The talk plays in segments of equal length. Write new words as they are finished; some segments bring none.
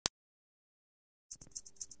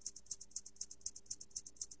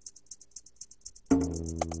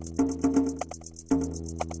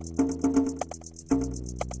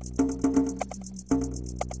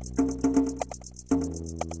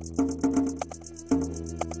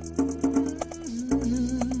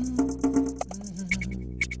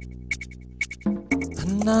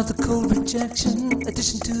Another cold rejection,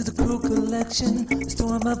 addition to the cruel collection.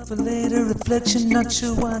 Store 'em up for later reflection. Not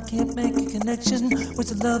sure why I can't make a connection. Where's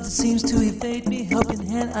the love that seems to evade me? Helping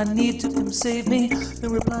hand I need to come save me. No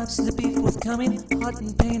reply to the be forthcoming. Heart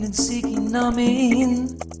in pain and seeking numbing.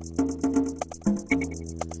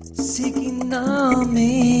 Seeking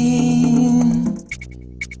numbing.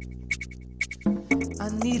 I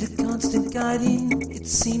need a constant guiding. It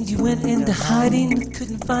seemed you went into hiding.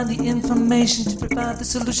 Couldn't find the information to provide the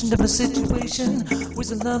solution to my situation. Was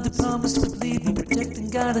the love that promised would lead me, protect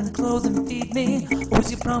and guide and clothe and feed me? Or was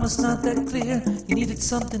your promise not that clear? You needed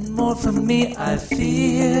something more from me. I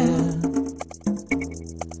fear.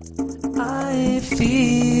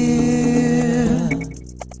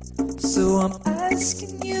 So I'm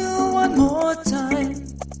asking you one more time.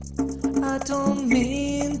 I don't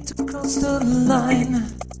mean to cross the line.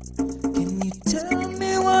 Can you tell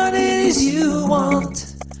me what it is you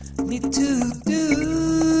want me to do?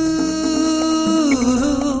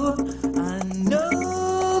 I know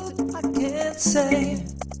that I can't say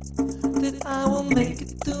that I will make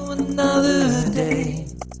it through another day.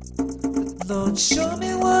 But Lord, show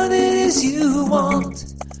me what it is you want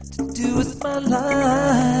to do with my life.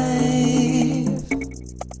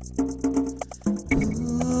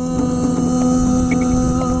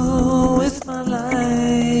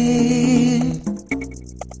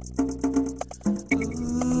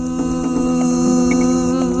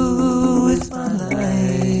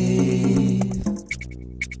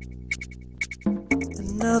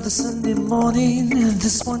 Another Sunday morning,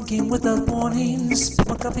 this one came without warning. Spilled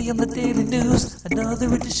my coffee on the daily news,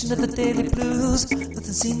 another edition of the Daily Blues.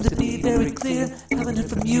 Nothing seemed to be very clear, haven't heard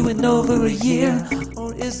from you in over a year.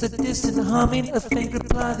 Or is the distant humming a faint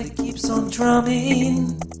reply that keeps on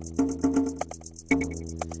drumming?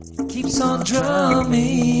 It keeps on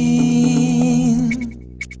drumming.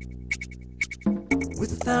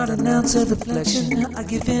 Without an ounce of reflection, I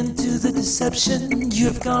give in to the deception. You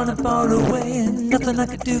have gone and far away, and nothing I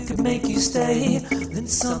could do could make you stay. Then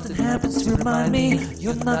something happens to remind me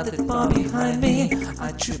you're not that far behind me.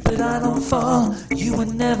 I trip but I don't fall. You were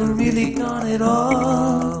never really gone at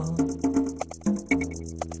all.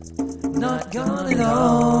 Not gone at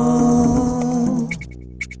all.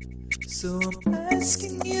 So I'm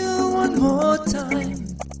asking you one more time.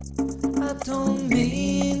 I don't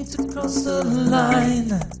mean to cross the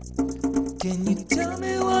line. Can you tell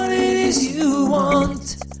me what it is you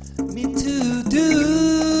want me to do?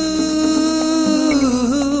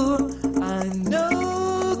 I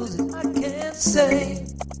know that I can't say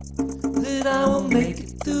that I will make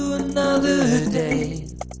it through another day.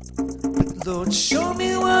 But Lord, show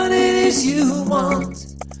me what it is you want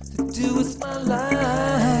to do with my life.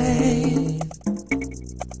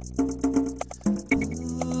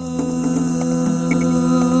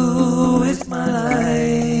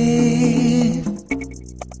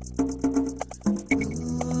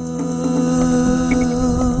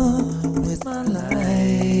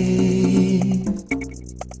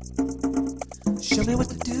 Show me what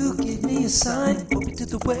to do, give me a sign. Hold me to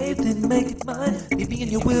the wave, then make it mine. Leave me in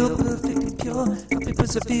your will, perfect and pure. Help me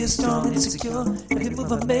persevere, strong and secure. Every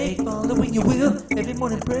move I make, following your will. Every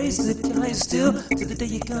morning praise, lift your higher still. Till the day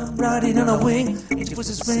you come riding on a wing. Angel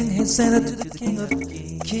voices ring, hand Santa to the King of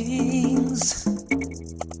Kings.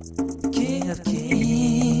 King of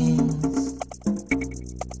Kings.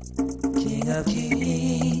 King of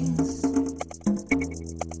Kings.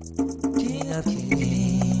 King of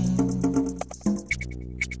Kings.